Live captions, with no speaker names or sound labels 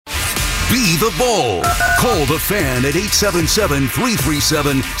Be the Bull. Call the Fan at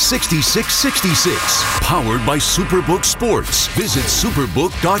 877-337-6666. Powered by Superbook Sports. Visit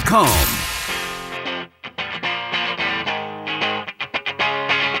superbook.com.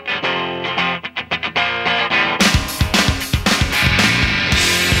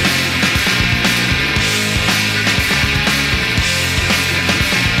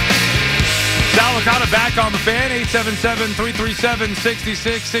 Back on the Fan,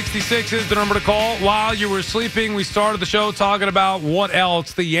 877-337-6666 is the number to call. While you were sleeping, we started the show talking about what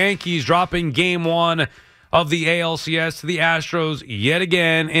else. The Yankees dropping game one of the ALCS to the Astros yet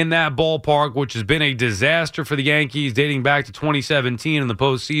again in that ballpark, which has been a disaster for the Yankees dating back to 2017 in the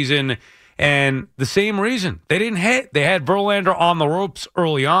postseason. And the same reason. They didn't hit. They had Verlander on the ropes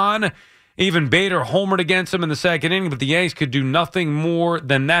early on. Even Bader homered against him in the second inning, but the Yanks could do nothing more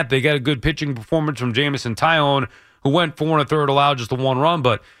than that. They got a good pitching performance from Jameson Taillon, who went 4 1/3, allowed just the one run.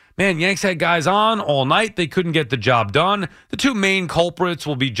 But, man, Yanks had guys on all night. They couldn't get the job done. The two main culprits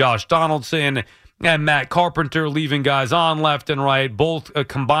will be Josh Donaldson and Matt Carpenter, leaving guys on left and right, both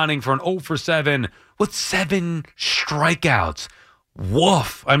combining for an 0 for 7 with 7 strikeouts.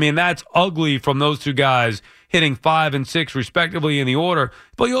 Woof. I mean, that's ugly from those two guys, hitting 5 and 6 respectively in the order.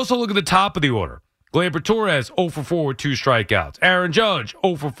 But you also look at the top of the order. Gleyber Torres, 0 for 4 with 2 strikeouts. Aaron Judge,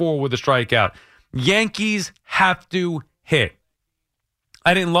 0 for 4 with a strikeout. Yankees have to hit.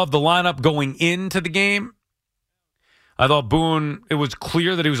 I didn't love the lineup going into the game. I thought Boone, it was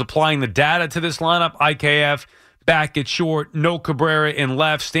clear that he was applying the data to this lineup. IKF back at short, no Cabrera in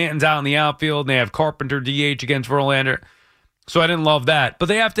left, Stanton's out in the outfield, and they have Carpenter DH against Verlander. So I didn't love that. But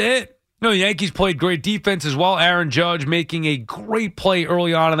they have to hit. No, the Yankees played great defense as well. Aaron Judge making a great play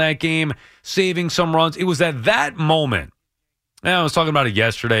early on in that game, saving some runs. It was at that moment, and I was talking about it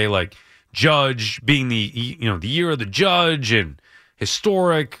yesterday, like Judge being the year of the Judge and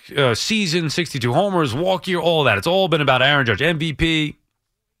historic season, 62 homers, walk year, all that. It's all been about Aaron Judge, MVP.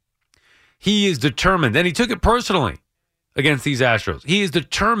 He is determined, and he took it personally against these Astros. He is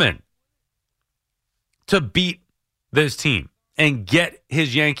determined to beat this team and get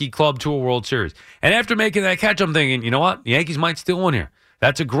his Yankee club to a World Series. And after making that catch, I'm thinking, you know what? The Yankees might still win here.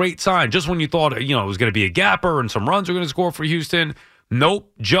 That's a great sign. Just when you thought, it was going to be a gapper and some runs were going to score for Houston,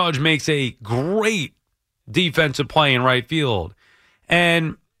 nope. Judge makes a great defensive play in right field.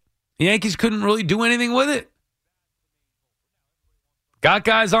 And the Yankees couldn't really do anything with it. Got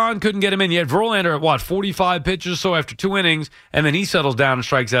guys on, couldn't get him in. Yet Verlander at 45 pitches or so after 2 innings, and then he settles down and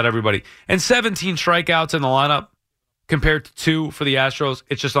strikes out everybody. And 17 strikeouts in the lineup compared to 2 for the Astros.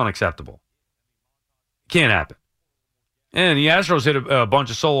 It's just unacceptable. Can't happen. And the Astros hit a bunch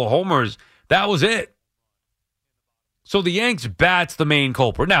of solo homers. That was it. So the Yanks bat's the main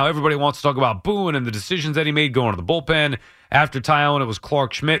culprit. Now, everybody wants to talk about Boone and the decisions that he made going to the bullpen. After Taillon, it was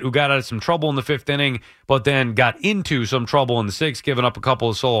Clark Schmidt who got out of some trouble in the 5th inning, but then got into some trouble in the 6th, giving up a couple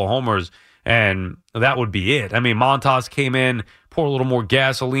of solo homers, and that would be it. I mean, Montas came in, poured a little more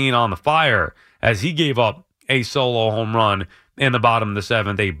gasoline on the fire as he gave up a solo home run in the bottom of the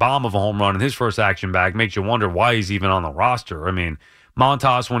 7th, a bomb of a home run in his first action back. Makes you wonder why he's even on the roster. I mean,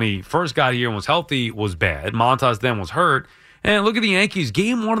 Montas, when he first got here and was healthy, was bad. Montas then was hurt. And look at the Yankees.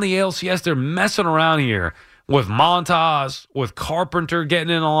 Game 1 of the ALCS, they're messing around here with Montas, with Carpenter getting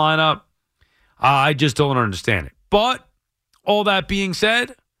in the lineup. I just don't understand it. But all that being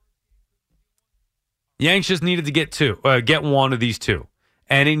said, Yanks just needed to get one of these 2.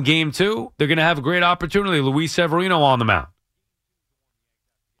 And in Game 2, they're going to have a great opportunity. Luis Severino on the mound.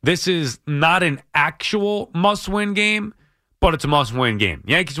 This is not an actual must-win game, but it's a must-win game.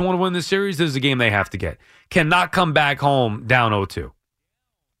 Yankees want to win this series. This is a game they have to get. Cannot come back home down 0-2.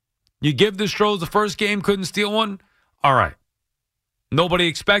 You give the Stros the first game, couldn't steal one? All right. Nobody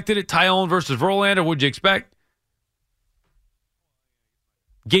expected it. Taillon versus Verlander, what'd you expect?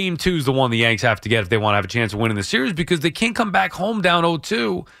 Game 2 is the one the Yanks have to get if they want to have a chance of winning the series, because they can't come back home down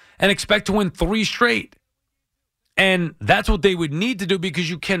 0-2 and expect to win 3 straight. And that's what they would need to do, because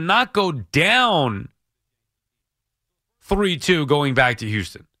you cannot go down 3-2 going back to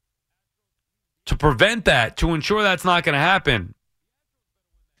Houston. To prevent that, to ensure that's not going to happen,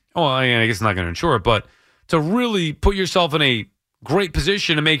 well, I guess it's not going to ensure it, but to really put yourself in a great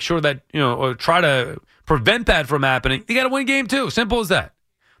position to make sure that, or try to prevent that from happening, you got to win Game 2. Simple as that.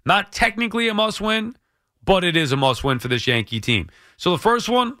 Not technically a must-win, but it is a must-win for this Yankee team. So the first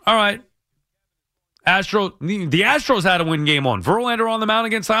one, all right. The Astros had to win Game 1. Verlander on the mound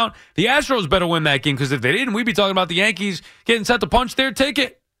against Taillon. The Astros better win that game, because if they didn't, we'd be talking about the Yankees getting set to punch their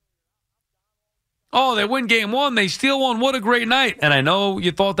ticket. Oh, they win Game 1. They steal one. What a great night. And I know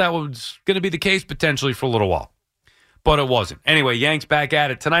you thought that was going to be the case potentially for a little while. but it wasn't. Anyway, Yanks back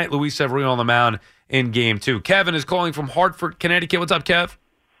at it tonight. Luis Severino on the mound in Game 2. Kevin is calling from Hartford, Connecticut. What's up, Kev?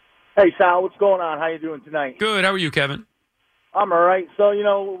 Hey, Sal, what's going on? How you doing tonight? Good. How are you, Kevin? I'm all right. So,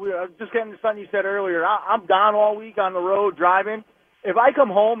 just getting to something you said earlier. I'm gone all week on the road driving. If I come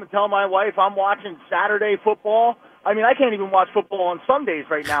home and tell my wife I'm watching Saturday football, I can't even watch football on Sundays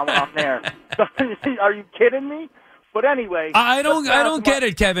right now when I'm there. Are you kidding me? But anyway. I don't get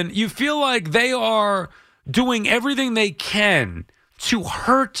it, Kevin. You feel like they are doing everything they can to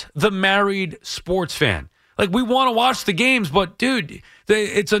hurt the married sports fan. Like, we want to watch the games, but, dude,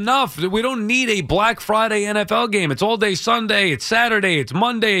 it's enough. We don't need a Black Friday NFL game. It's all day Sunday. It's Saturday. It's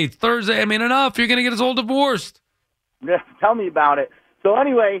Monday. It's Thursday. Enough. You're going to get us all divorced. Yeah, tell me about it. So,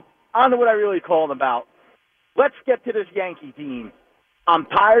 anyway, on to what I really called about. Let's get to this Yankee team. I'm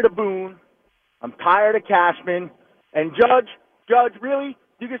tired of Boone. I'm tired of Cashman. And Judge, really?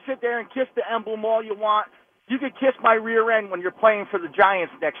 You can sit there and kiss the emblem all you want. You could kiss my rear end when you're playing for the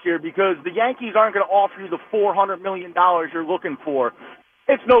Giants next year because the Yankees aren't going to offer you the $400 million you're looking for.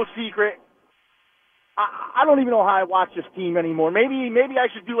 It's no secret. I don't even know how I watch this team anymore. Maybe I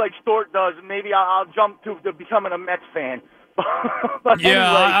should do like Stort does, and maybe I'll jump to becoming a Mets fan. But yeah,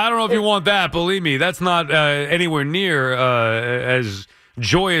 anyway, I don't know if you want that. Believe me, that's not anywhere near as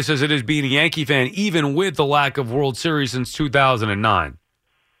joyous as it is being a Yankee fan, even with the lack of World Series since 2009.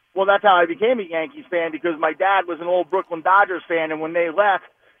 Well, that's how I became a Yankees fan because my dad was an old Brooklyn Dodgers fan, and when they left,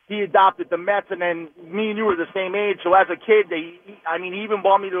 he adopted the Mets, and then me and you were the same age. So as a kid, he even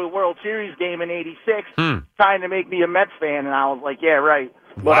brought me to a World Series game in '86, trying to make me a Mets fan, and I was like, yeah, right.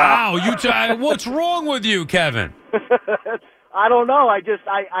 But, wow, what's wrong with you, Kevin? I don't know. I guess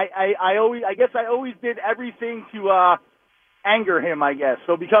I always did everything to anger him. I guess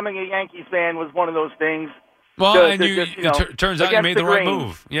so. Becoming a Yankees fan was one of those things. Well, turns out you made the right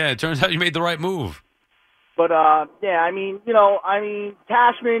move. Yeah, it turns out you made the right move. But, Cashman,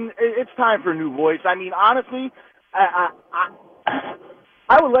 it's time for a new voice. Honestly, I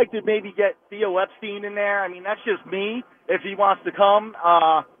would like to maybe get Theo Epstein in there. That's just me, if he wants to come.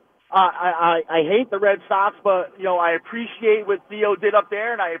 I hate the Red Sox, but, I appreciate what Theo did up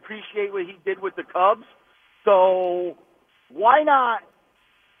there, and I appreciate what he did with the Cubs. So why not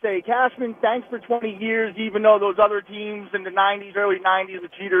say, Cashman, thanks for 20 years, even though those other teams in the 90s, early 90s, the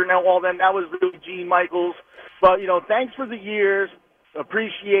Cheater and all them, that was really Gene Michaels. But, thanks for the years.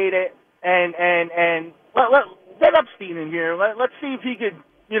 Appreciate it. And let get Epstein in here. Let's see if he could,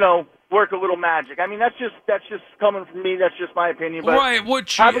 work a little magic. That's just coming from me. That's just my opinion. But right.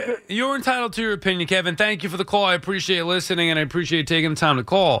 You're entitled to your opinion, Kevin. Thank you for the call. I appreciate listening, and I appreciate taking the time to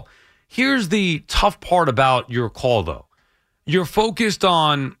call. Here's the tough part about your call, though. You're focused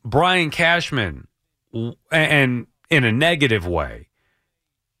on Brian Cashman and in a negative way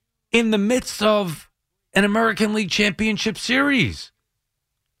in the midst of an American League Championship Series.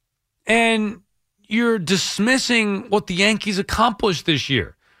 And you're dismissing what the Yankees accomplished this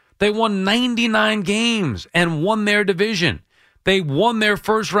year. They won 99 games and won their division. They won their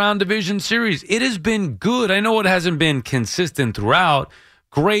first-round division series. It has been good. I know it hasn't been consistent throughout.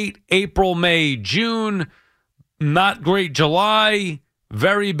 Great April, May, June. Not great July,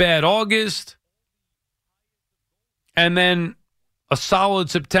 very bad August, and then a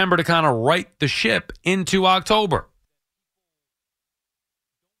solid September to kind of right the ship into October.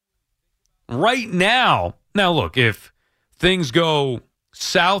 Right now, look, if things go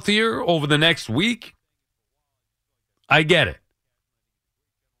south here over the next week, I get it.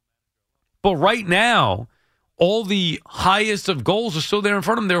 But right now, all the highest of goals are still there in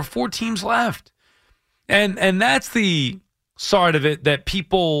front of them. There are 4 teams left. And that's the side of it that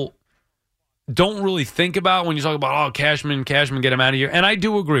people don't really think about when you talk about, Cashman, get him out of here. And I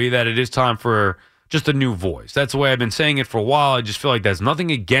do agree that it is time for just a new voice. That's the way I've been saying it for a while. I just feel like there's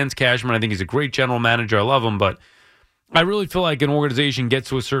nothing against Cashman. I think he's a great general manager. I love him. But I really feel like an organization gets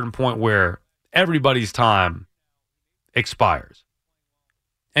to a certain point where everybody's time expires.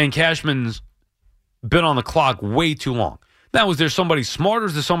 And Cashman's been on the clock way too long. Now, is there somebody smarter?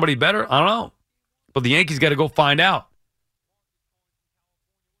 Is there somebody better? I don't know. But the Yankees got to go find out.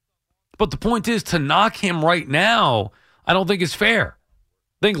 But the point is, to knock him right now, I don't think is fair.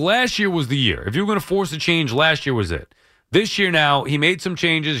 I think last year was the year. If you were going to force a change, last year was it. This year now, he made some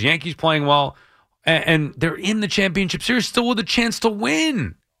changes. Yankees playing well. And they're in the championship series still with a chance to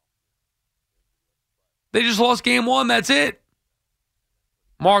win. They just lost game 1. That's it.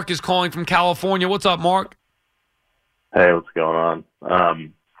 Mark is calling from California. What's up, Mark? Hey, what's going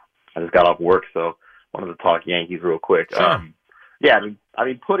on? I just got off work, so wanted to talk Yankees real quick. Sure.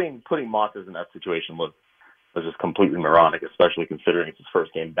 Putting Montes in that situation was just completely moronic, especially considering it's his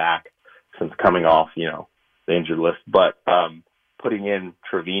first game back since coming off, the injured list. But putting in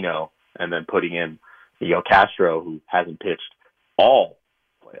Trevino and then putting in Miguel Castro, who hasn't pitched all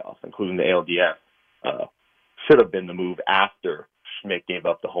playoffs, including the ALDS, should have been the move after Schmidt gave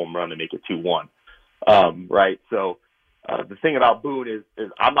up the home run to make it 2-1. Right? So the thing about Boone is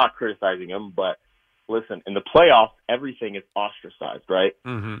I'm not criticizing him, but listen, in the playoffs, everything is ostracized, right?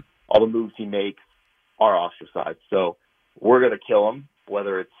 Mm-hmm. All the moves he makes are ostracized. So we're going to kill him,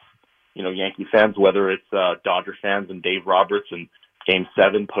 whether it's, Yankee fans, whether it's Dodger fans and Dave Roberts in Game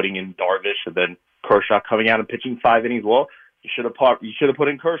 7 putting in Darvish and then Kershaw coming out and pitching 5 innings. Well, you should have put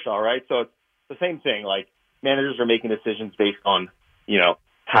in Kershaw, right? So it's the same thing. Like, managers are making decisions based on,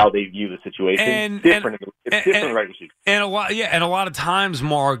 how they view the situation. It's different in the regular season. And a lot of times,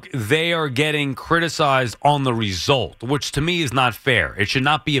 Mark, they are getting criticized on the result, which to me is not fair. It should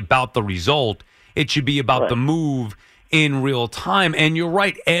not be about the result. It should be about the move in real time. And you're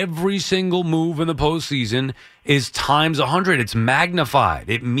right, every single move in the postseason is times 100. It's magnified.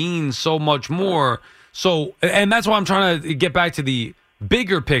 It means so much more. So, and that's why I'm trying to get back to the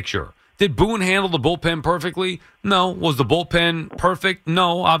bigger picture. Did Boone handle the bullpen perfectly? No. Was the bullpen perfect?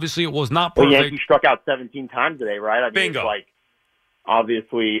 No. Obviously, it was not perfect. Well, Yankee struck out 17 times today, right? I mean, Bingo. It's like,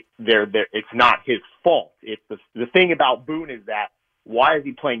 obviously, it's not his fault. It's the thing about Boone is that why is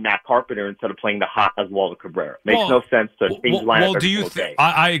he playing Matt Carpenter instead of playing the hot Oswaldo Cabrera? Makes no sense to change the lineup every single day.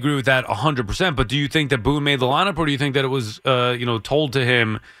 I agree with that 100%, but do you think that Boone made the lineup, or do you think that it was told to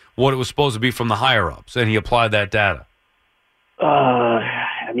him what it was supposed to be from the higher-ups, and he applied that data?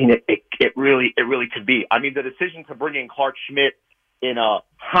 I mean, it really could be. I mean, the decision to bring in Clark Schmidt in a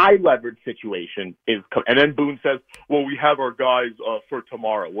high leverage situation and then Boone says, "Well, we have our guys for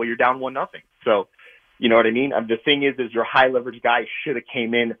tomorrow." Well, you're down 1-0. So, you know what I mean? The thing is your high leverage guy should have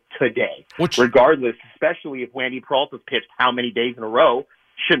came in today, regardless. Especially if Wandy Peralta's pitched how many days in a row,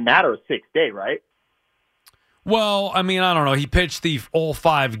 shouldn't matter a 6th day, right? Well, I mean, I don't know. He pitched all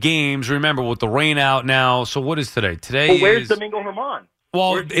 5 games. Remember, with the rain out now. So what is today? Where's Domingo Germán?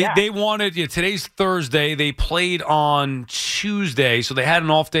 Well, they wanted today's Thursday. They played on Tuesday, so they had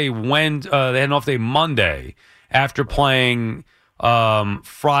an off day. They had an off day Monday after playing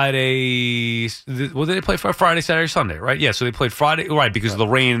Friday. Well, did they play Friday, Saturday, Sunday? Right? Yeah. So they played Friday, right? Because of the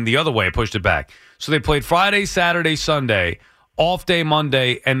rain the other way pushed it back. So they played Friday, Saturday, Sunday. Off day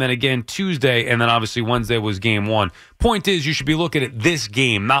Monday, and then again Tuesday, and then obviously Wednesday was Game 1. Point is, you should be looking at this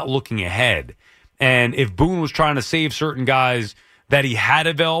game, not looking ahead. And if Boone was trying to save certain guys that he had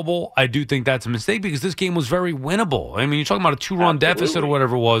available, I do think that's a mistake because this game was very winnable. I mean, you're talking about a 2-run deficit or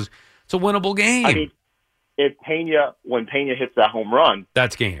whatever it was. It's a winnable game. I mean, when Pena hits that home run,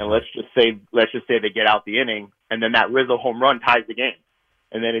 that's game. And let's just say they get out the inning, and then that Rizzo home run ties the game,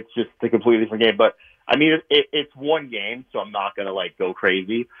 and then it's just a completely different game. But I mean, it's one game, so I'm not gonna go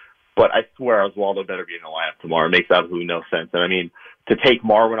crazy. But I swear Oswaldo better be in the lineup tomorrow. It makes absolutely no sense. And I mean, to take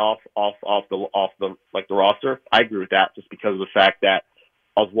Marwin off the roster, I agree with that, just because of the fact that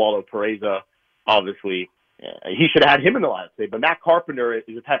Oswaldo Pereza, obviously, he should have had him in the lineup today. But Matt Carpenter is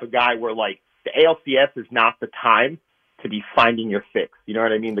the type of guy where the ALCS is not the time to be finding your fix. You know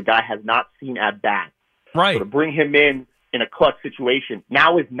what I mean? The guy has not seen at bat. Right. So to bring him in a clutch situation,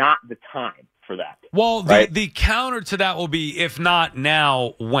 now is not the time for that. Well, right? the counter to that will be, if not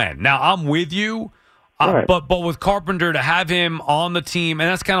now, when? Now, I'm with you, right. but with Carpenter, to have him on the team, and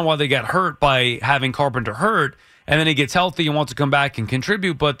that's kind of why they got hurt by having Carpenter hurt, and then he gets healthy and wants to come back and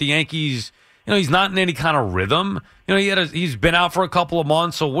contribute, but the Yankees, he's not in any kind of rhythm. He's been out for a couple of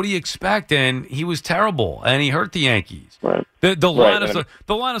months, so what do you expect? And he was terrible, and he hurt the Yankees. Right. The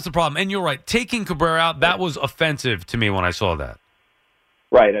lineup's the problem, and you're right. Taking Cabrera out, that was offensive to me when I saw that.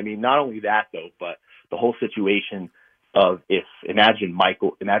 Right. I mean, not only that though, but the whole situation of imagine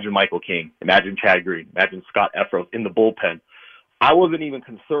Michael King, imagine Chad Green, imagine Scott Efros in the bullpen. I wasn't even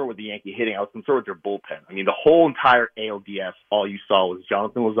concerned with the Yankee hitting. I was concerned with their bullpen. I mean, the whole entire ALDS, all you saw was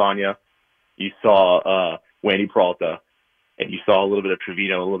Jonathan Lasagna, you saw Wandy Peralta, and you saw a little bit of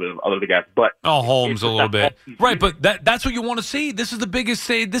Trevino, a little bit of other guys. But Holmes a little bit. Right, but that's what you want to see. This is the biggest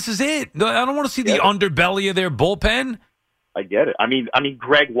say. This is it. I don't want to see the underbelly of their bullpen. I get it. I mean,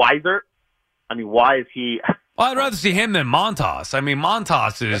 Greg Weiser. I mean, why is he? Well, I'd rather see him than Montas. I mean,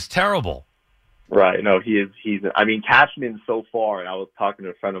 Montas is terrible. Right. No, he is. I mean, Cashman so far, and I was talking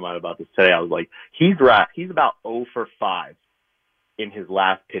to a friend of mine about this today. I was like, he's about 0 for 5 in his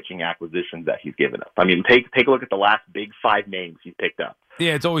last pitching acquisitions that he's given up. I mean, take a look at the last big 5 names he's picked up.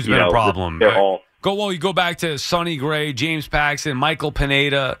 Yeah, it's always been a problem. They're all. You go back to Sonny Gray, James Paxton, Michael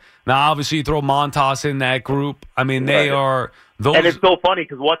Pineda. Now, obviously, you throw Montas in that group. I mean, they are those. And it's so funny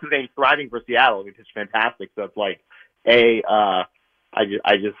because what's his name's thriving for Seattle. I mean, it's fantastic. So it's like,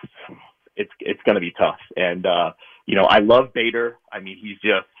 it's going to be tough. And I love Bader. I mean, he's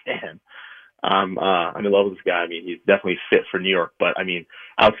just man. I'm in love with this guy. I mean, he's definitely fit for New York. But I mean,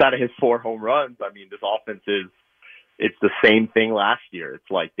 outside of his 4 home runs, I mean, this offense it's the same thing last year. It's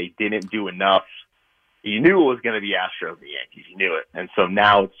like they didn't do enough. You knew it was going to be Astros and Yankees. You knew it. And so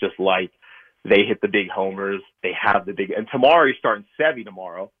now it's just like they hit the big homers. They have the big – and tomorrow he's starting Sevy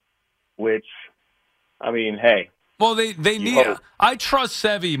tomorrow, which, I mean, hey. Well, they need – I trust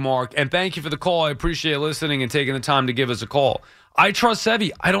Sevy, Mark, and thank you for the call. I appreciate listening and taking the time to give us a call. I trust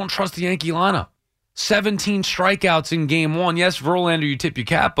Sevy. I don't trust the Yankee lineup. 17 strikeouts in game 1. Yes, Verlander, you tip your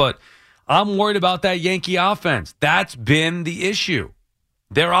cap, but I'm worried about that Yankee offense. That's been the issue.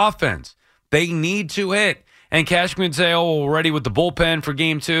 Their offense. They need to hit. And Cashman would say, oh, we're ready with the bullpen for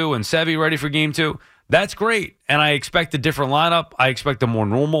game 2 and Sevy ready for game 2. That's great. And I expect a different lineup. I expect a more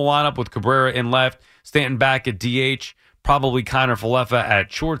normal lineup with Cabrera in left, Stanton back at DH, probably Kiner Falefa at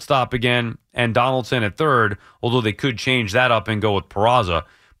shortstop again, and Donaldson at third, although they could change that up and go with Peraza.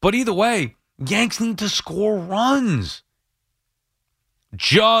 But either way, Yanks need to score runs.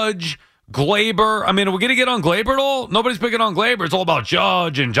 Judge, Glaber. I mean, are we going to get on Glaber at all? Nobody's picking on Glaber. It's all about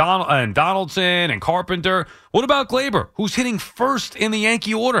Judge and Donaldson and Carpenter. What about Glaber, who's hitting first in the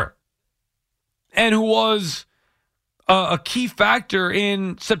Yankee order and who was a key factor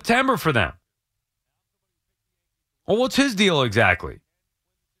in September for them? Well, what's his deal exactly?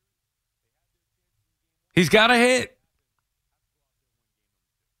 He's got to hit.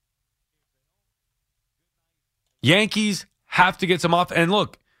 Yankees have to get some off. And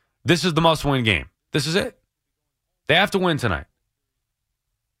look, this is the must-win game. This is it. They have to win tonight.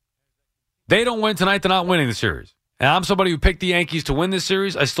 They don't win tonight, they're not winning the series. And I'm somebody who picked the Yankees to win this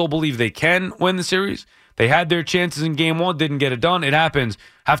series. I still believe they can win the series. They had their chances in game 1, didn't get it done. It happens.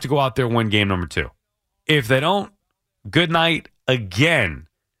 Have to go out there and win game number 2. If they don't, good night again.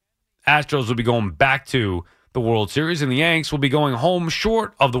 Astros will be going back to the World Series, and the Yanks will be going home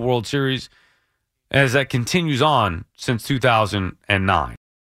short of the World Series as that continues on since 2009.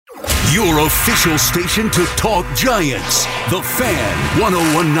 Your official station to talk Giants. The Fan,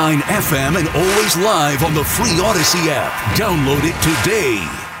 101.9 FM, and always live on the free Odyssey app. Download it today.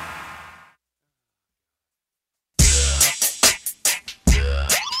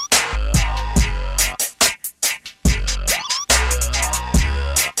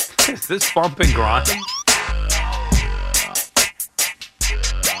 Is this Bump and Grind?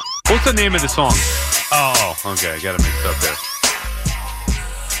 What's the name of the song? Oh, okay. Got it mixed up there.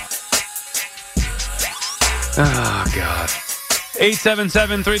 Oh, God.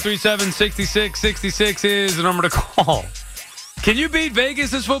 877-337-6666 is the number to call. Can you beat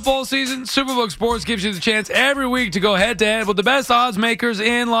Vegas this football season? Superbook Sports gives you the chance every week to go head-to-head with the best odds makers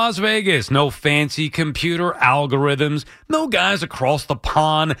in Las Vegas. No fancy computer algorithms. No guys across the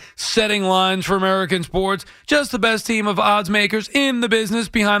pond setting lines for American sports. Just the best team of odds makers in the business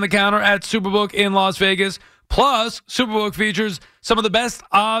behind the counter at Superbook in Las Vegas. Plus, Superbook features some of the best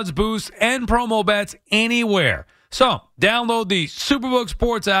odds boosts and promo bets anywhere. So, download the Superbook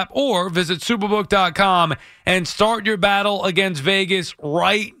Sports app or visit Superbook.com and start your battle against Vegas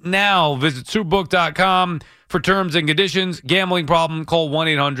right now. Visit Superbook.com for terms and conditions. Gambling problem, call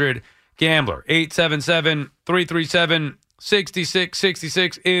 1-800-GAMBLER.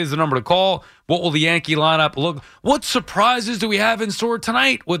 877-337-6666 is the number to call. What will the Yankee lineup look? What surprises do we have in store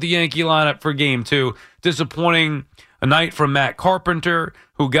tonight with the Yankee lineup for Game 2? Disappointing a night from Matt Carpenter,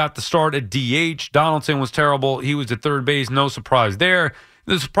 who got the start at DH. Donaldson was terrible. He was at third base. No surprise there.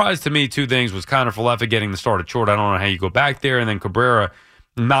 The surprise to me, two things, was Kiner Falefa getting the start at short. I don't know how you go back there. And then Cabrera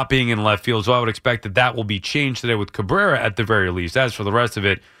not being in left field. So I would expect that will be changed today with Cabrera at the very least. As for the rest of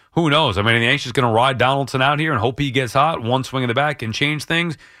it, who knows? I mean, the Yankees going to ride Donaldson out here and hope he gets hot. One swing in the back and change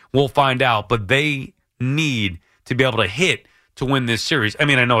things. We'll find out. But they need to be able to hit to win this series. I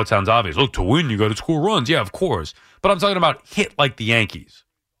mean, I know it sounds obvious. Look, to win, you got to score runs. Yeah, of course. But I'm talking about hit like the Yankees.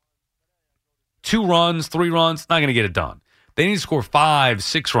 2 runs, 3 runs, not going to get it done. They need to score 5,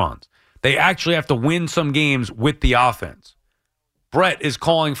 6 runs. They actually have to win some games with the offense. Brett is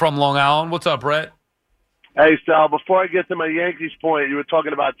calling from Long Island. What's up, Brett? Hey, Sal, before I get to my Yankees point, you were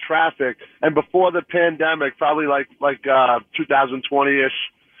talking about traffic. And before the pandemic, probably like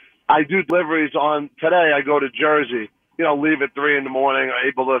 2020-ish, I do deliveries on – today I go to Jersey. You know, leave at 3 in the morning. I'm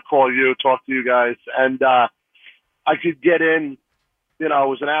able to call you, talk to you guys. And I could get in, you know, it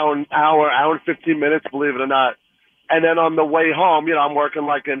was an hour and 15 minutes, believe it or not. And then on the way home, you know, I'm working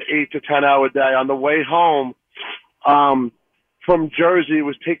like an 8 to 10 hour day. On the way home from Jersey, it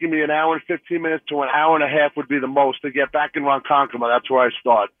was taking me an hour and 15 minutes to an hour and a half would be the most to get back in Ronkonkoma. That's where I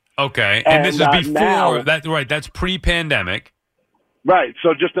start. Okay. And this is before now, that, right? That's pre-pandemic. Right.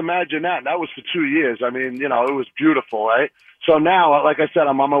 So just imagine that. That was for 2 years. I mean, it was beautiful, right? So now, like I said,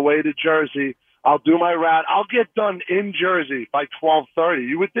 I'm on my way to Jersey. I'll do my route. I'll get done in Jersey by 12:30.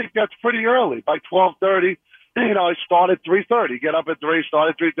 You would think that's pretty early. By 12:30, I start at 3:30. Get up at 3, start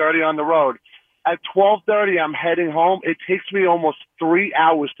at 3:30 on the road. At 12:30, I'm heading home. It takes me almost 3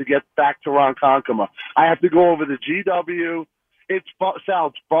 hours to get back to Ronkonkoma. I have to go over the GW. It's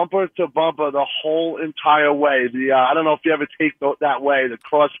bumper to bumper the whole entire way. I don't know if you ever take that way, the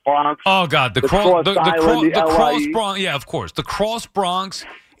Cross Bronx. Oh God, the Cross Bronx. Yeah, of course. The Cross Bronx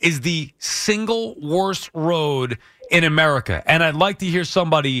is the single worst road in America, and I'd like to hear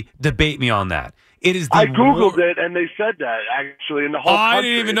somebody debate me on that. It is. I googled it, and they said that actually in the whole country. I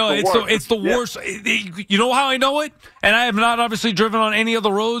didn't even know it's the worst. You know how I know it? And I have not obviously driven on any of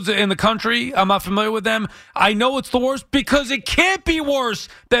the roads in the country. I'm not familiar with them. I know it's the worst because it can't be worse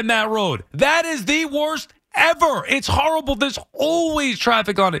than that road. That is the worst ever. It's horrible. There's always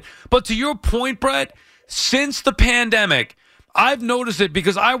traffic on it. But to your point, Brett, since the pandemic, I've noticed it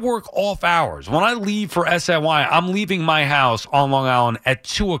because I work off hours. When I leave for SNY, I'm leaving my house on Long Island at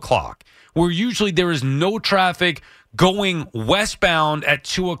 2 o'clock. Where usually there is no traffic going westbound at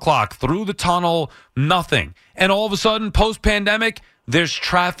 2 o'clock through the tunnel, nothing. And all of a sudden, post-pandemic, there's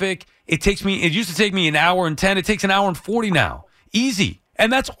traffic. It used to take me an hour and 10. It takes an hour and 40 now. Easy.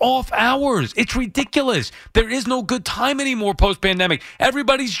 And that's off hours. It's ridiculous. There is no good time anymore post-pandemic.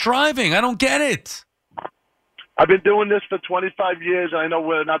 Everybody's driving. I don't get it. I've been doing this for 25 years. And I know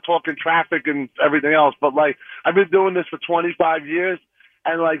we're not talking traffic and everything else, but I've been doing this for 25 years.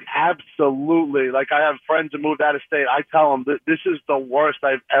 And absolutely, I have friends who moved out of state. I tell them that this is the worst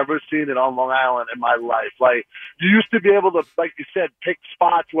I've ever seen it on Long Island in my life. You used to be able to, like you said, pick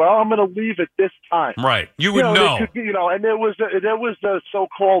spots. Well, I'm going to leave at this time. Right. You would know. And there was the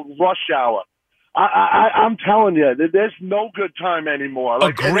so-called rush hour. I'm telling you, there's no good time anymore.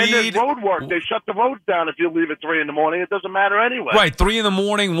 Agreed. And then there's road work. They shut the roads down if you leave at 3 in the morning. It doesn't matter anyway. Right, 3 in the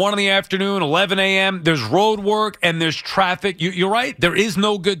morning, 1 in the afternoon, 11 a.m. There's road work and there's traffic. You're right. There is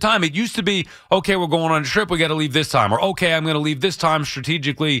no good time. It used to be, okay, we're going on a trip. We got to leave this time. Or, okay, I'm going to leave this time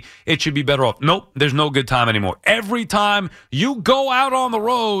strategically. It should be better off. Nope, there's no good time anymore. Every time you go out on the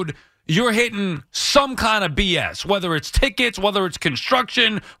road, you're hitting some kind of BS, whether it's tickets, whether it's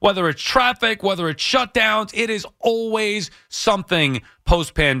construction, whether it's traffic, whether it's shutdowns. It is always something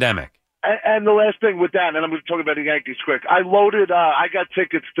post-pandemic. And the last thing with that, and I'm going to talk about the Yankees quick. I loaded, I got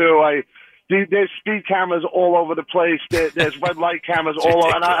tickets too. There's speed cameras all over the place. There's red light cameras all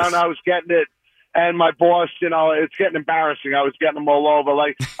over, and I was getting it. And my boss, it's getting embarrassing. I was getting them all over.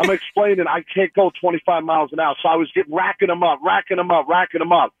 I'm explaining, I can't go 25 miles an hour. So I was racking them up.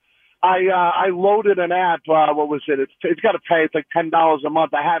 I loaded an app. What was it? It's got to pay. It's like $10 a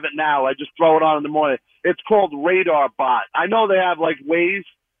month. I have it now. I just throw it on in the morning. It's called Radar Bot. I know they have Waze,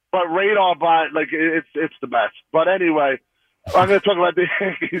 but Radar Bot, it's the best. But anyway, I'm going to talk about the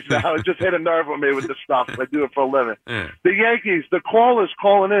Yankees now. It just hit a nerve with me with this stuff. I do it for a living. The Yankees, the callers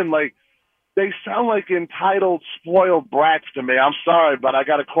calling in, they sound like entitled, spoiled brats to me. I'm sorry, but I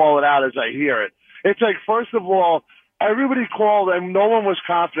got to call it out as I hear it. It's first of all, everybody called and no one was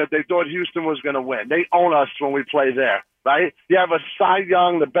confident. They thought Houston was going to win. They own us when we play there, right? You have a Cy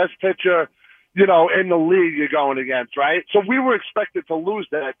Young, the best pitcher, in the league you're going against, right? So we were expected to lose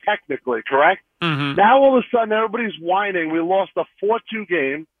that technically, correct? Mm-hmm. Now all of a sudden everybody's whining. We lost a 4-2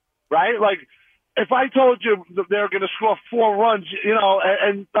 game, right? If I told you that they're going to score 4 runs, you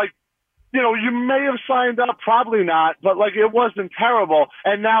may have signed up, probably not, but it wasn't terrible.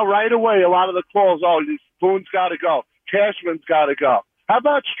 And now right away, a lot of the calls, Boone's got to go. Cashman's got to go. How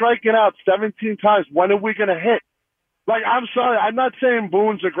about striking out 17 times? When are we going to hit? I'm sorry. I'm not saying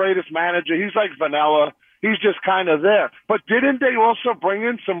Boone's the greatest manager. He's like vanilla. He's just kind of there. But didn't they also bring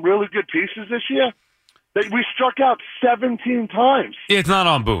in some really good pieces this year? We struck out 17 times. It's not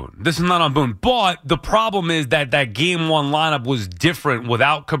on Boone. This is not on Boone. But the problem is that Game 1 lineup was different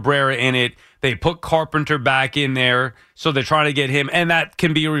without Cabrera in it. They put Carpenter back in there, so they're trying to get him. And that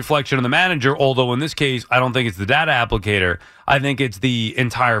can be a reflection of the manager, although in this case, I don't think it's the data applicator. I think it's the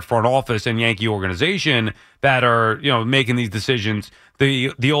entire front office and Yankee organization that are, making these decisions.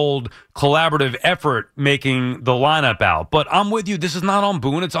 The old collaborative effort making the lineup out. But I'm with you. This is not on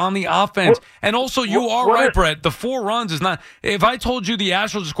Boone. It's on the offense. And also, you are right, Brett. The 4 runs is not. If I told you the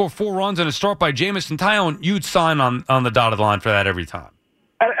Astros score 4 runs and a start by Jameson Taillon, you'd sign on the dotted line for that every time.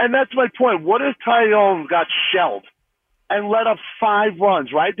 And that's my point. What if Taillon got shelled and let up 5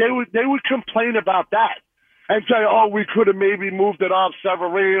 runs, right? They would complain about that and say, we could have maybe moved it off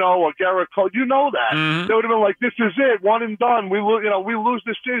Severino or Garrett Cole. You know that. Mm-hmm. They would have been like, this is it, one and done. We lose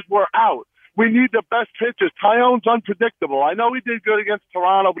this series, we're out. We need the best pitchers. Tyone's unpredictable. I know he did good against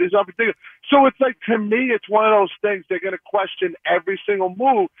Toronto, but he's unpredictable. So it's like, to me, it's one of those things they're going to question every single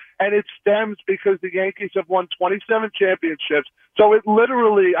move, and it stems because the Yankees have won 27 championships. So it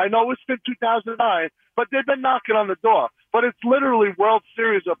literally, I know it's been 2009, but they've been knocking on the door. But it's literally World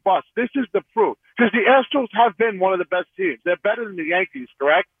Series or bust. This is the proof. Because the Astros have been one of the best teams. They're better than the Yankees,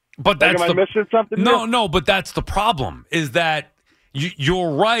 correct? But that's am I missing something? No, but that's the problem, is that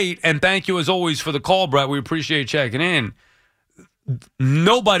you're right, and thank you as always for the call, Brett. We appreciate checking in.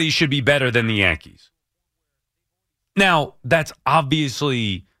 Nobody should be better than the Yankees. Now, that's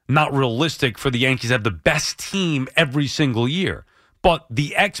obviously not realistic for the Yankees to have the best team every single year. But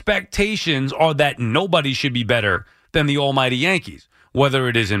the expectations are that nobody should be better than the almighty Yankees, whether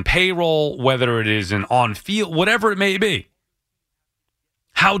it is in payroll, whether it is in on-field, whatever it may be.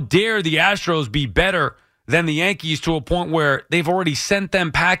 How dare the Astros be better than the Yankees to a point where they've already sent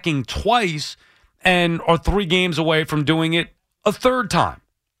them packing twice and are 3 games away from doing it a third time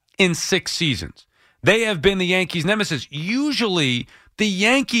in 6 seasons. They have been the Yankees' nemesis. Usually, the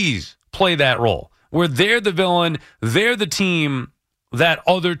Yankees play that role, where they're the villain, they're the team that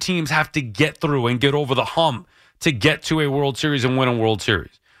other teams have to get through and get over the hump to get to a World Series and win a World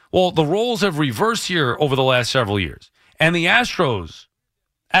Series. Well, the roles have reversed here over the last several years. And the Astros,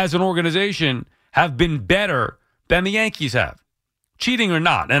 as an organization, have been better than the Yankees have. Cheating or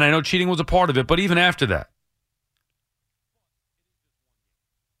not, and I know cheating was a part of it, but even after that.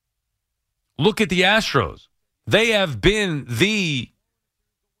 Look at the Astros. They have been the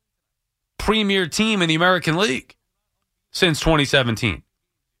premier team in the American League since 2017.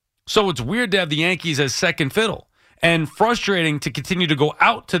 So it's weird to have the Yankees as second fiddle and frustrating to continue to go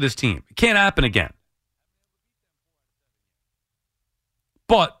out to this team. It can't happen again.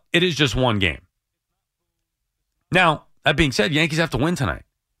 But it is just one game. Now, that being said, Yankees have to win tonight.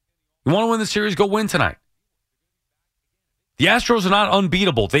 You want to win the series, go win tonight. The Astros are not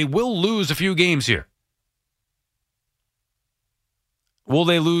unbeatable. They will lose a few games here. Will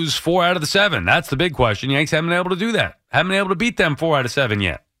they lose 4 out of the 7? That's the big question. Yankees haven't been able to do that. Haven't been able to beat them 4 out of 7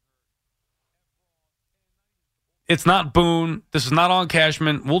 yet. It's not Boone. This is not on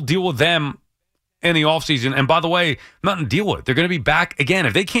Cashman. We'll deal with them in the offseason. And by the way, nothing to deal with. They're going to be back again.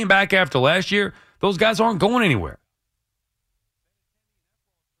 If they came back after last year, those guys aren't going anywhere.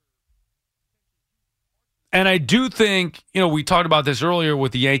 And I do think, we talked about this earlier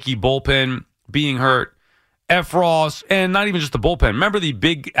with the Yankee bullpen being hurt. Efros, and not even just the bullpen. Remember the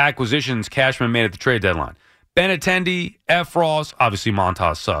big acquisitions Cashman made at the trade deadline. Benintendi, Efros, obviously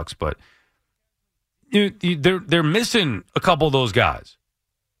Montas sucks, but they're missing a couple of those guys.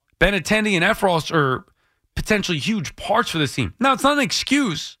 Benintendi and Efros are potentially huge parts for this team. Now, it's not an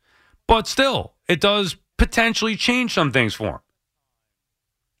excuse, but still, it does potentially change some things for them.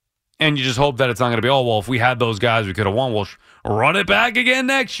 And you just hope that it's not going to be, if we had those guys, we could have won. We'll run it back again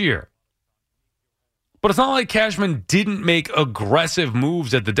next year. But it's not like Cashman didn't make aggressive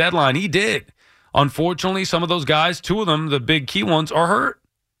moves at the deadline. He did. Unfortunately, some of those guys, 2 of them, the big key ones, are hurt.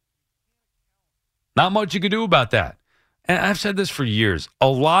 Not much you could do about that. And I've said this for years. A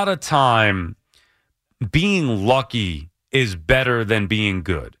lot of time, being lucky is better than being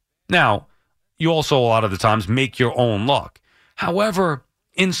good. Now, you also, a lot of the times, make your own luck. However,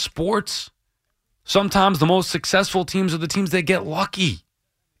 in sports, sometimes the most successful teams are the teams that get lucky.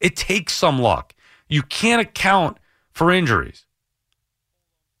 It takes some luck. You can't account for injuries.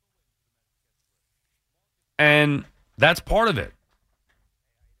 And that's part of it.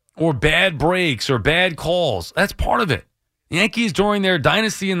 Or bad breaks or bad calls. That's part of it. The Yankees, during their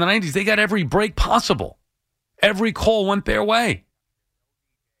dynasty in the 90s, they got every break possible. Every call went their way.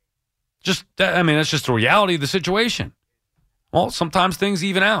 That's just the reality of the situation. Well, sometimes things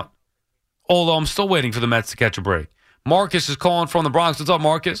even out. Although I'm still waiting for the Mets to catch a break. Marcus is calling from the Bronx. What's up,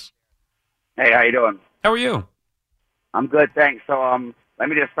 Marcus? Hey, how you doing? How are you? I'm good, thanks. So, let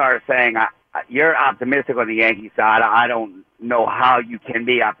me just start saying, you're optimistic on the Yankee side. I don't know how you can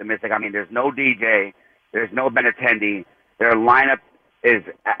be optimistic. I mean, there's no DJ, there's no Benintendi. Their lineup is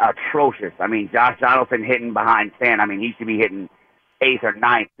atrocious. I mean, Josh Donaldson hitting behind Stan. I mean, he should be hitting 8th or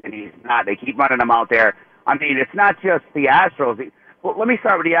 9th, and he's not. They keep running him out there. I mean, it's not just the Astros. Well, let me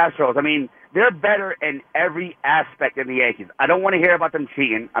start with the Astros. I mean, they're better in every aspect than the Yankees. I don't want to hear about them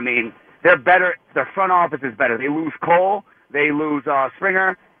cheating. I mean, they're better. Their front office is better. They lose Cole, they lose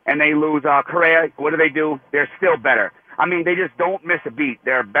Springer, and they lose Correa. What do? They're still better. I mean, they just don't miss a beat.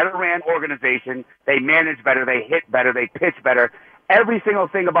 They're a better-ran organization. They manage better. They hit better. They pitch better. Every single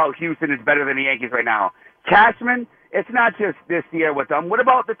thing about Houston is better than the Yankees right now. Cashman, it's not just this year with them. What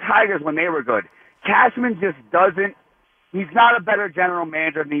about the Tigers when they were good? Cashman just doesn't He's not a better general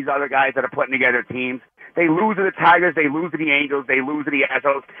manager than these other guys that are putting together teams. They lose to the Tigers, they lose to the Angels, they lose to the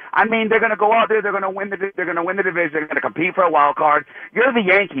Astros. I mean, they're going to go out there, they're going to win the division, they're going to compete for a wild card. You're the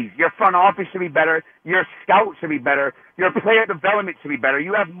Yankees. Your front office should be better. Your scouts should be better. Your player development should be better.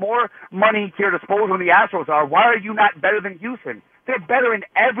 You have more money to your disposal than the Astros are. Why are you not better than Houston? They're better in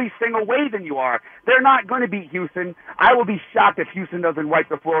every single way than you are. They're not going to beat Houston. I will be shocked if Houston doesn't wipe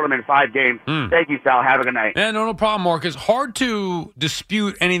the floor with them in 5 games. Thank you, Sal. Have a good night. Yeah, no problem, Mark. It's hard to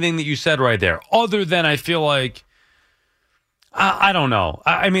dispute anything that you said right there, other than I feel like, I don't know.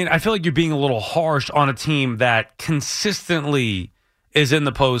 I mean, I feel like you're being a little harsh on a team that consistently is in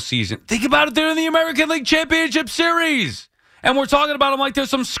the postseason. Think about it. They're in the American League Championship Series, and we're talking about them like they're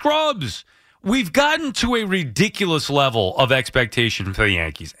some scrubs. We've gotten to a ridiculous level of expectation for the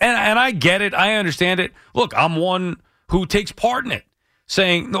Yankees. And I get it. I understand it. Look, I'm one who takes part in it,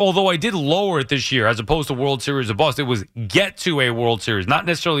 saying, although I did lower it this year as opposed to World Series or bust, it was get to a World Series, not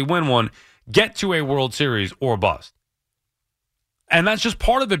necessarily win one, get to a World Series or bust. And that's just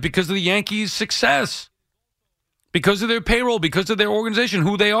part of it because of the Yankees' success, because of their payroll, because of their organization,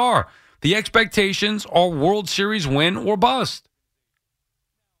 who they are. The expectations are World Series win or bust.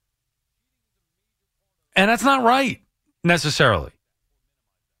 And that's not right, necessarily.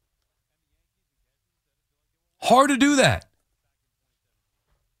 Hard to do that.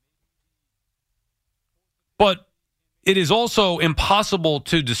 But it is also impossible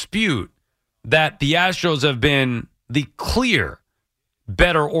to dispute that the Astros have been the clear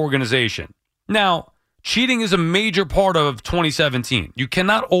better organization. Now, cheating is a major part of 2017. You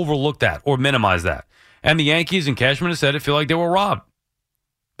cannot overlook that or minimize that. And the Yankees and Cashman have said it feel like they were robbed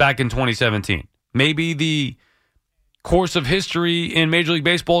back in 2017. Maybe the course of history in Major League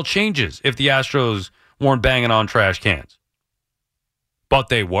Baseball changes if the Astros weren't banging on trash cans. But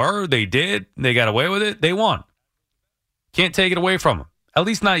they were, they did, they got away with it, they won. Can't take it away from them. At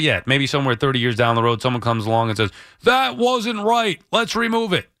least not yet. Maybe somewhere 30 years down the road, someone comes along and says, that wasn't right, let's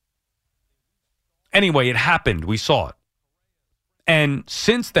remove it. Anyway, it happened. We saw it. And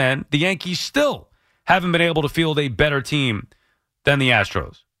since then, the Yankees still haven't been able to field a better team than the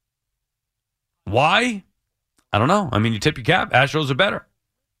Astros. Why? I don't know. I mean, you tip your cap. Astros are better.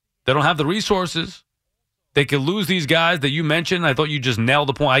 They don't have the resources. They could lose these guys that you mentioned. I thought you just nailed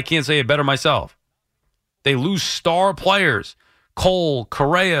the point. I can't say it better myself. They lose star players, Cole,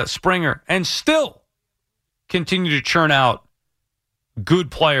 Correa, Springer, and still continue to churn out good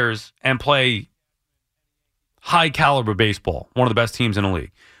players and play high-caliber baseball, one of the best teams in the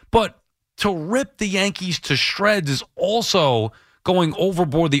league. But to rip the Yankees to shreds is also going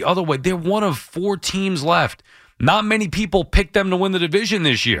overboard the other way. They're one of 4 teams left. Not many people picked them to win the division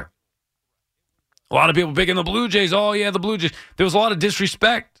this year. A lot of people picking the Blue Jays. Oh, yeah, the Blue Jays. There was a lot of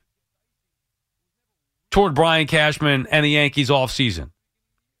disrespect toward Brian Cashman and the Yankees offseason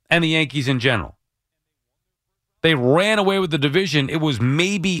and the Yankees in general. They ran away with the division. There was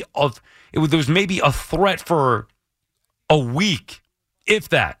maybe a threat for a week, if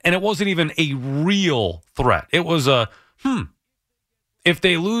that. And it wasn't even a real threat. It was if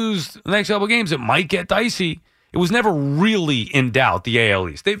they lose the next couple of games, it might get dicey. It was never really in doubt, the AL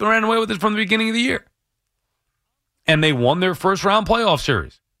East. They ran away with it from the beginning of the year. And they won their first-round playoff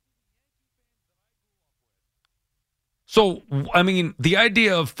series. So, I mean, the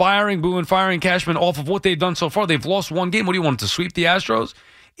idea of firing Boone, firing Cashman off of what they've done so far, they've lost 1 game. What do you want, to sweep the Astros?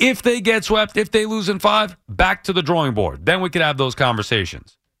 If they get swept, if they lose in 5, back to the drawing board. Then we could have those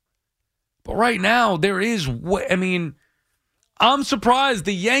conversations. But right now, I'm surprised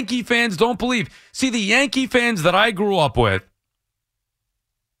the Yankee fans don't believe. See, the Yankee fans that I grew up with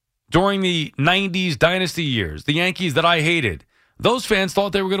during the 90s dynasty years, the Yankees that I hated, those fans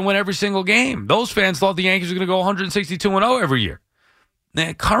thought they were going to win every single game. Those fans thought the Yankees were going to go 162-0 every year.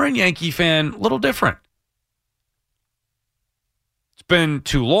 The current Yankee fan, a little different. It's been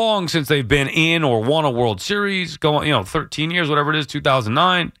too long since they've been in or won a World Series, 13 years, whatever it is,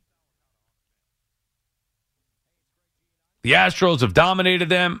 2009. The Astros have dominated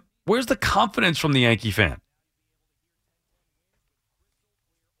them. Where's the confidence from the Yankee fan?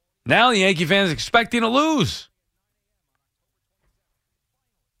 Now the Yankee fan is expecting to lose.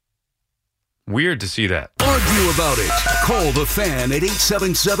 Weird to see that. Argue about it. Call the Fan at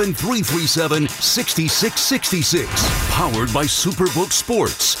 877-337-6666. Powered by Superbook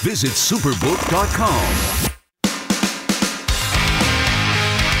Sports. Visit superbook.com.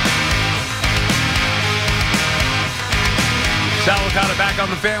 Sal Licata back on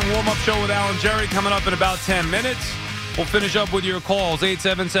the Fan warm-up show with Alan Jerry coming up in about 10 minutes. We'll finish up with your calls,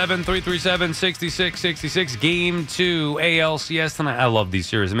 877-337-6666. Game 2 ALCS tonight. I love these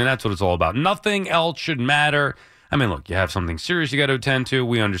series. I mean, that's what it's all about. Nothing else should matter I mean, look, you have something serious you got to attend to.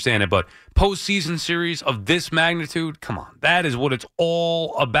 We understand it. But postseason series of this magnitude, come on. That is what it's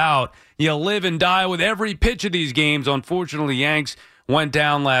all about. You live and die with every pitch of these games. Unfortunately, Yanks went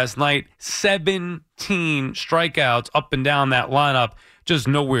down last night. 17 strikeouts up and down that lineup. Just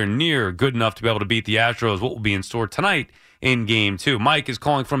nowhere near good enough to be able to beat the Astros. What will be in store tonight in Game 2? Mike is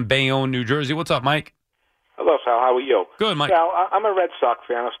calling from Bayonne, New Jersey. What's up, Mike? Hello, Sal. How are you? Good, Mike. Sal, I'm a Red Sox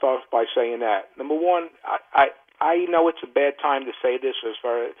fan. I'll start by saying that. Number one, I know it's a bad time to say this,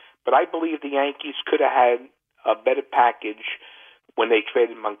 but I believe the Yankees could have had a better package when they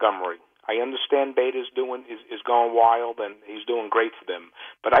traded Montgomery. I understand Bader's is going wild, and he's doing great for them.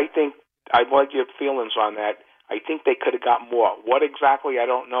 But I think I'd like your feelings on that. I think they could have got more. What exactly, I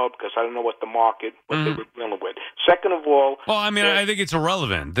don't know, because I don't know what the market, what they were dealing with. Second of all... Well, I mean, I think it's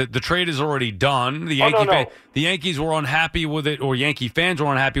irrelevant. The trade is already done. The Yankees were unhappy with it, or Yankee fans were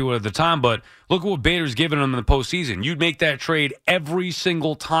unhappy with it at the time, but look at what Bader's given them in the postseason. You'd make that trade every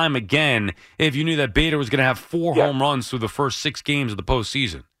single time again if you knew that Bader was going to have 4 home runs through the first 6 games of the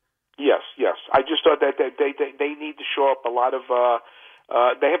postseason. Yes. I just thought that they need to show up a lot of...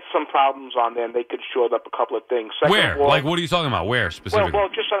 they have some problems on there, and they could shore up a couple of things. Where? Like, what are you talking about? Where specifically? Well,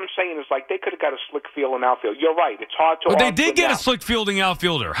 just what I'm saying is, like, they could have got a slick field in outfield. You're right. It's hard to. But they did get a slick fielding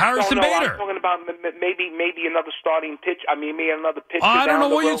outfielder, Harrison Bader. I'm talking about maybe another starting pitch. I mean, maybe another pitcher. I don't know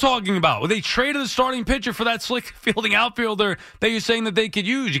what you're talking about. Well, they traded the starting pitcher for that slick fielding outfielder that you're saying that they could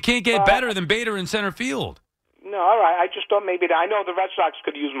use. You can't get better than Bader in center field. No, all right. I just thought maybe I know the Red Sox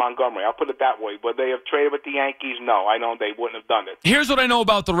could use Montgomery. I'll put it that way. Would they have traded with the Yankees? No, I know they wouldn't have done it. Here's what I know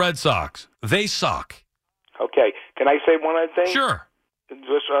about the Red Sox. They suck. Okay. Can I say one other thing? Sure.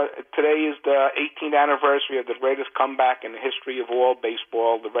 Today is the 18th anniversary of the greatest comeback in the history of all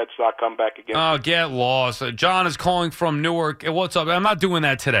baseball, the Red Sox comeback against... Oh, get lost. John is calling from Newark. What's up? I'm not doing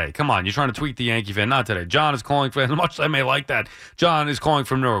that today. Come on. You're trying to tweak the Yankee fan. Not today. John is calling for... As much as I may like that, John is calling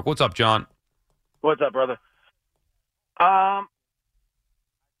from Newark. What's up, John? What's up, brother? I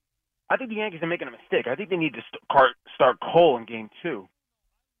think the Yankees are making a mistake. I think they need to start Cole in Game 2.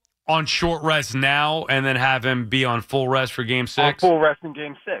 On short rest now, and then have him be on full rest for Game 6? On full rest in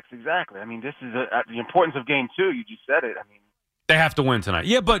Game 6, exactly. I mean, this is the importance of Game 2. You just said it. I mean, they have to win tonight.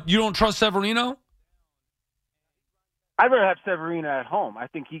 Yeah, but you don't trust Severino? I'd rather have Severino at home. I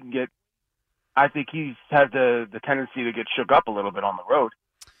think he can get. I think he's had the tendency to get shook up a little bit on the road.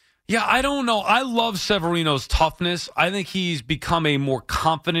 Yeah, I don't know. I love Severino's toughness. I think he's become a more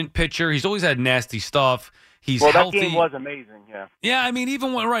confident pitcher. He's always had nasty stuff. He's healthy. That game was amazing, yeah. Yeah, I mean,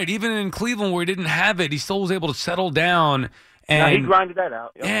 even in Cleveland where he didn't have it, he still was able to settle down. And he grinded that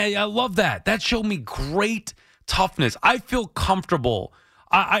out. Yep. Yeah, I love that. That showed me great toughness. I feel comfortable.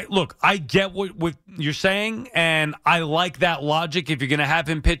 Look, I get what you're saying, and I like that logic. If you're going to have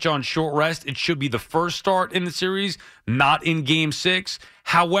him pitch on short rest, it should be the first start in the series, not in Game 6.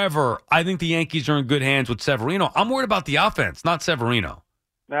 However, I think the Yankees are in good hands with Severino. I'm worried about the offense, not Severino.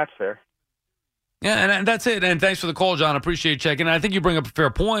 That's fair. Yeah, and that's it. And thanks for the call, John. I appreciate you checking. I think you bring up a fair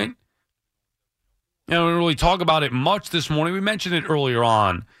point. We didn't really talk about it much this morning. We mentioned it earlier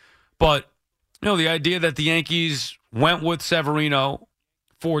on. But, the idea that the Yankees went with Severino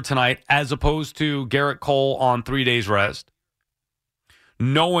for tonight as opposed to Garrett Cole on 3 days rest,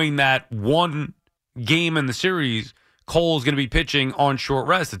 knowing that one game in the series, Cole is going to be pitching on short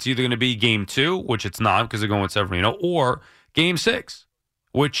rest. It's either going to be Game 2, which it's not because they're going with Severino, or Game 6,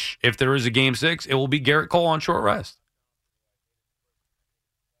 which if there is a Game 6, it will be Garrett Cole on short rest.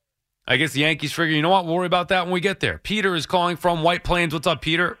 I guess the Yankees figure, you know what, we'll worry about that when we get there. Peter is calling from White Plains. What's up,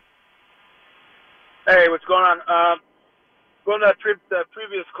 Peter? Hey, what's going on? Going to the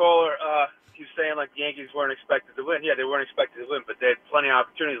previous caller, he was saying like the Yankees weren't expected to win. Yeah, they weren't expected to win, but they had plenty of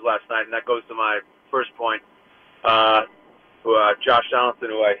opportunities last night, and that goes to my first point. Josh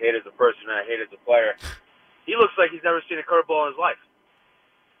Donaldson, who I hate as a person and I hate as a player, he looks like he's never seen a curveball in his life.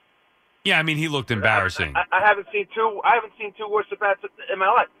 Yeah, I mean, he looked embarrassing. I haven't seen two worse at bats in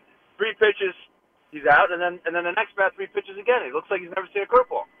my life. 3 pitches, he's out, and then the next bat 3 pitches again. He looks like he's never seen a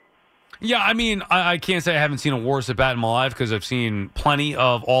curveball. Yeah, I mean, I can't say I haven't seen a worse at-bat in my life because I've seen plenty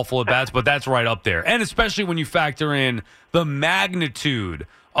of awful at-bats, but that's right up there. And especially when you factor in the magnitude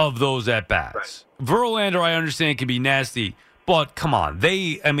of those at-bats. Right. Verlander, I understand, can be nasty, but come on.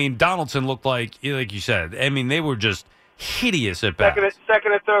 Donaldson looked like you said, they were just hideous at-bats.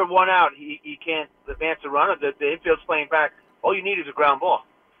 Second and third, 1 out. He can't advance a runner. The infield's playing back. All you need is a ground ball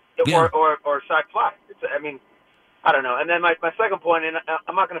or a sac fly. I don't know. And then my second point, and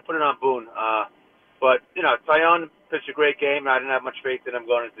I'm not going to put it on Boone, but, Taillon pitched a great game, and I didn't have much faith in him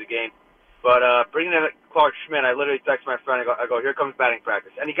going into the game. But bringing in Clark Schmidt, I literally texted my friend, I go, here comes batting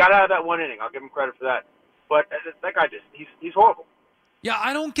practice. And he got out of that 1 inning. I'll give him credit for that. But that guy he's horrible. Yeah,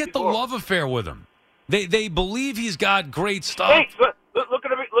 I don't get the love affair with him. They believe he's got great stuff. Hey, look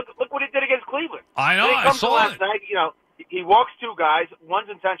at him. Look what he did against Cleveland. I know. I saw last night. He walks two guys. One's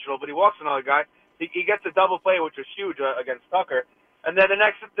intentional, but he walks another guy. He gets a double play, which was huge against Tucker. And then the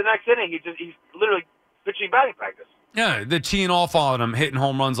next inning, he's literally pitching batting practice. Yeah, they're teeing off on him, hitting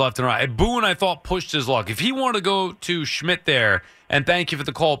home runs left and right. Boone, I thought, pushed his luck. If he wanted to go to Schmidt there, and thank you for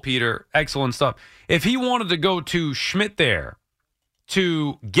the call, Peter. Excellent stuff. If he wanted to go to Schmidt there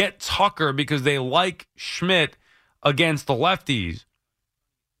to get Tucker because they like Schmidt against the lefties,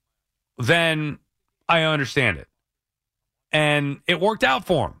 then I understand it. And it worked out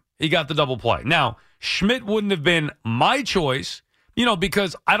for him. He got the double play. Now, Schmidt wouldn't have been my choice,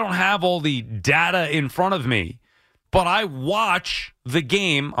 because I don't have all the data in front of me. But I watch the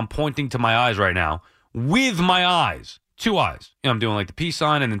game, I'm pointing to my eyes right now, with my eyes, 2 eyes. I'm doing like the peace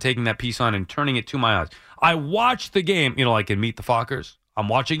sign and then taking that peace sign and turning it to my eyes. I watch the game, like in Meet the Fockers. I'm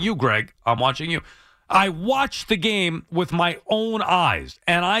watching you, Greg. I'm watching you. I watch the game with my own eyes,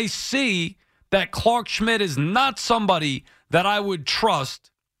 and I see that Clarke Schmidt is not somebody that I would trust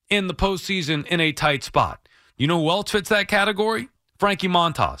in the postseason in a tight spot. You know who else fits that category? Frankie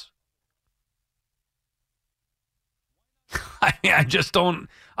Montas. I just don't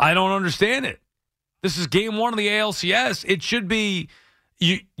understand it. This is game one of the ALCS. It should be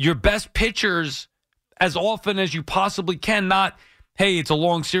your best pitchers as often as you possibly can, not, hey, it's a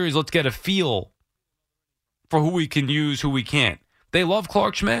long series, let's get a feel for who we can use, who we can't. They love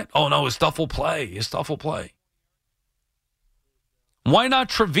Clarke Schmidt. Oh, no, his stuff will play. Why not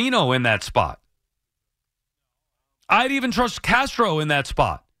Trevino in that spot? I'd even trust Castro in that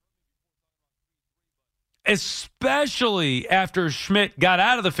spot. Especially after Schmidt got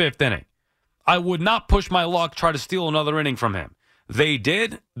out of the fifth inning. I would not push my luck, try to steal another inning from him. They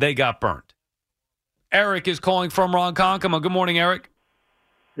did. They got burnt. Eric is calling from Ronkonkoma. Good morning, Eric.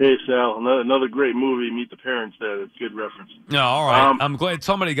 Hey, Sal. Another great movie, Meet the Parents there. That's a good reference. No, all right. I'm glad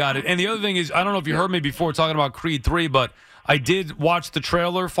somebody got it. And the other thing is, I don't know if you heard me before talking about Creed 3, but I did watch the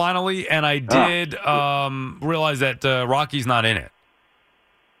trailer finally, and I did realize that Rocky's not in it.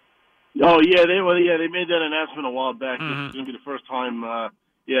 Oh, yeah. They made that announcement a while back. Mm-hmm. It's going to be the first time,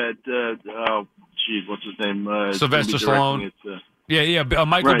 what's his name? Sylvester Stallone.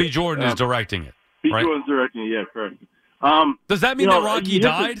 Michael B. Jordan is directing it. Right? Jordan's directing it, yeah, correct. Does that mean that Rocky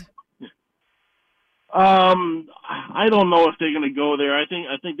died? I don't know if they're going to go there. I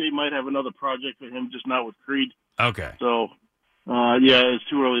think they might have another project for him, just not with Creed. Okay. So, it's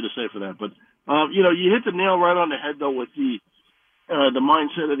too early to say for that. But you hit the nail right on the head though with the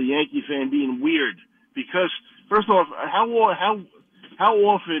mindset of the Yankee fan being weird. Because first off, how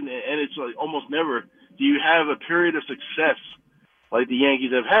often, and it's like almost never, do you have a period of success like the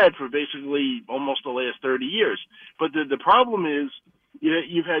Yankees have had for basically almost the last 30 years? But the problem is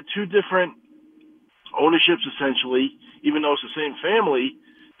you've had two different ownerships essentially, even though it's the same family.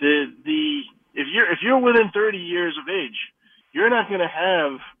 If you're within 30 years of age, you're not going to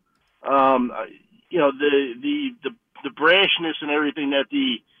have the brashness and everything that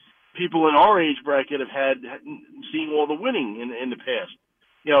the people in our age bracket have had, seeing all the winning in the past.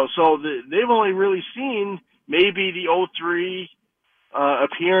 So they've only really seen maybe the 03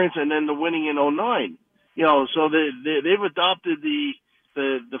 appearance and then the winning in 09. So they've adopted the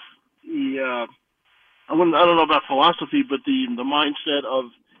I don't know about philosophy, but the mindset of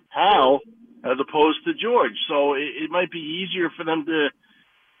Hal as opposed to George. So it might be easier for them to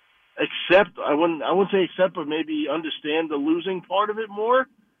accept. I wouldn't say accept, but maybe understand the losing part of it more.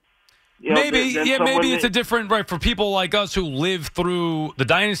 Maybe it's a different, right, for people like us who live through the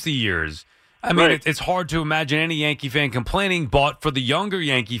dynasty years. I mean, right. It's hard to imagine any Yankee fan complaining, but for the younger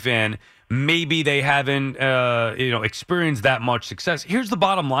Yankee fan, maybe they haven't, experienced that much success. Here's the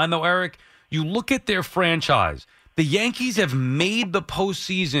bottom line, though, Eric. You look at their franchise. The Yankees have made the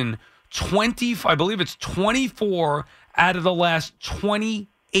postseason 24 out of the last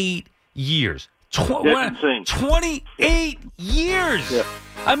 28 years. 28 years. Yeah.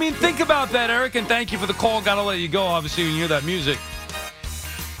 I mean, think about that, Eric, and thank you for the call. Got to let you go, obviously, when you hear that music.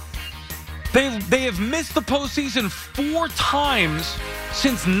 They have missed the postseason 4 times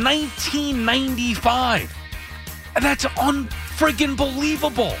since 1995. And that's unfriggin'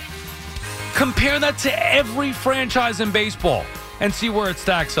 believable. Compare that to every franchise in baseball and see where it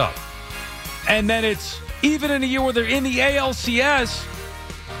stacks up. And then it's, even in a year where they're in the ALCS,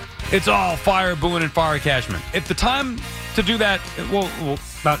 it's all fire Boone and fire Cashman. If the time to do that,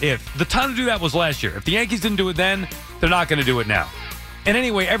 the time to do that was last year. If the Yankees didn't do it then, they're not going to do it now. And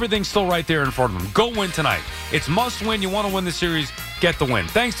anyway, everything's still right there in front of them. Go win tonight. It's must win. You want to win the series. get the win.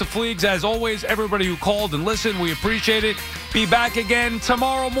 Thanks to Fleegs, as always, everybody who called and listened. We appreciate it. Be back again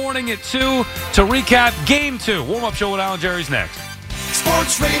tomorrow morning at 2 to recap Game 2. Warm-up show with Alan Jerry's next.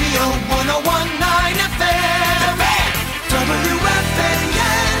 Sports Radio 101.9 FM. WFAN.